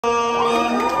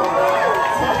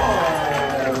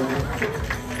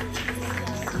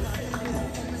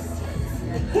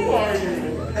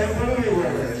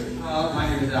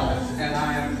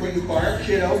Fire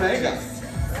Kid Omega.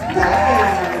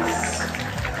 Nice.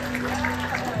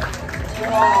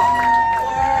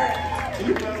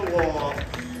 You better walk.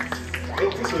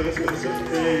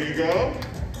 There you go.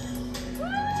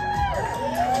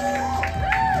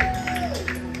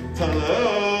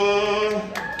 Hello.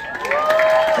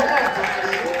 Come on,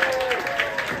 Patty.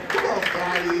 Come on,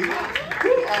 Patty.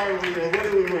 Who are we and what do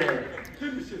we wear?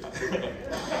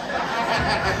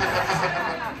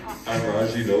 I'm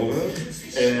Raji Nova,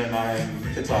 and I'm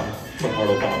Kitana from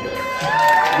Mortal Kombat.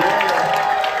 Yeah.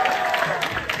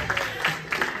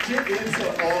 Get into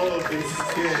all of this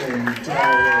skin,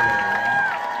 darling.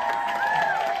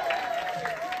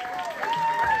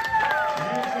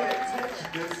 You can't touch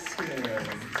this skin.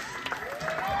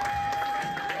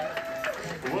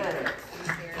 Where?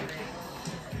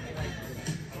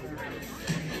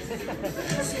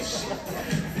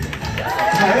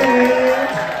 Hey.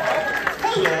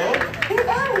 Hello, who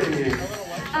are we?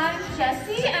 I'm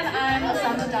Jessie, and I'm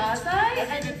Osama Dazai,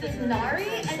 and this is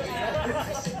Nari, and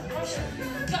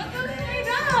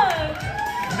Dog.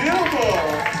 Beautiful.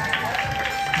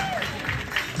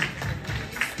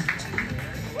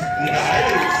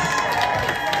 Nice.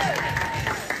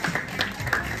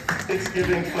 It's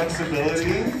giving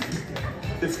flexibility.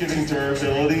 It's giving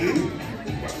durability.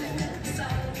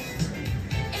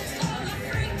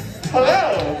 Hello.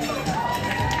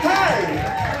 Hi.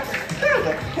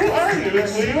 Who are you and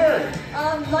who you are?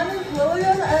 My name is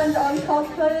William, and I'm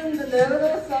cosplaying the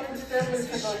narrator from the Family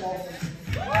Survival.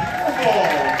 Wonderful.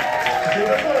 Give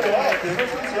us a walk. Give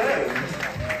us a turn.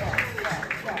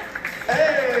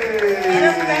 Hey. And a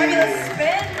fabulous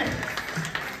spin.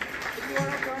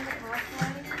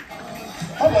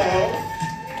 Hello.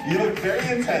 You look very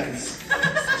intense.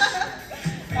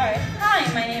 Alright. Hi,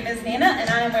 my name is Nina, and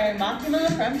I'm wearing Makima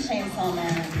from Chainsaw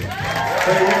Man.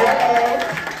 There you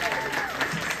go.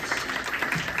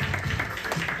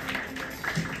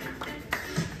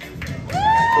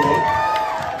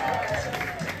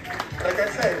 Like I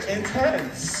said,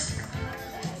 intense.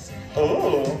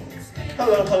 Oh.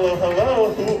 Hello, hello,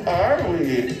 hello. Who are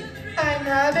we? I'm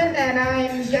Robin, and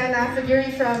I'm Jen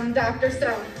Asagiri from Dr.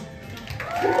 Stone.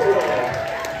 Cool.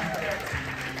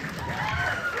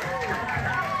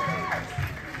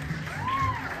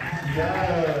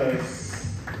 Yes.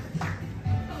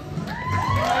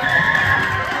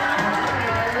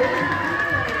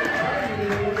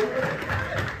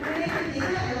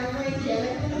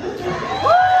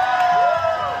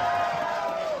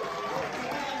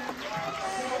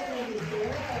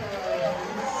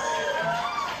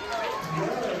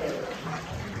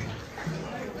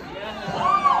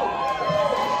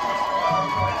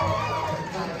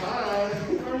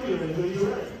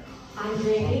 I'm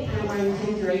Jamie, and I'm wearing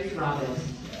Tim Drake's Robin.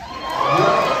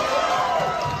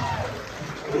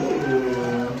 Ooh.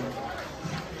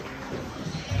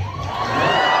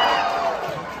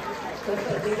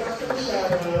 We got some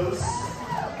shadows.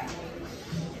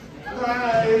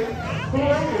 Hi. Who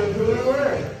are you? Who are you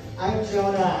wearing? I'm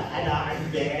Jonah, and I'm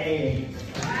gay.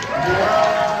 Yeah.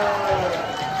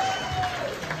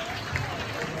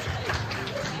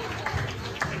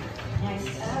 Nice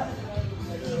stuff.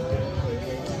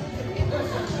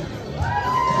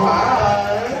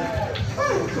 Hi.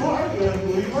 Hi. Who are you and who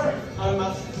are you wearing? I'm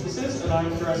Matt Synthesis, and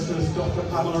I'm dressed as Dr.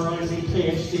 Pamela Rising,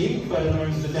 PhD, better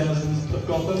known to the denizens of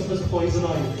Gotham as Poison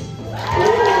Ivy.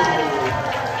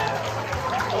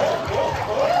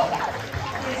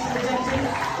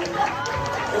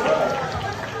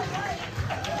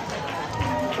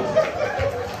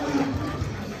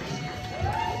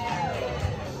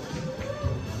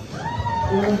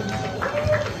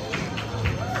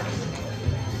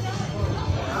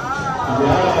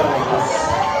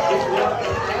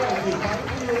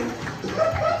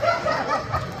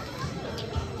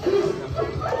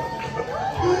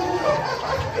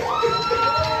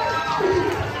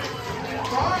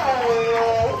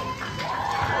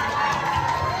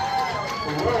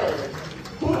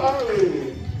 Who are we?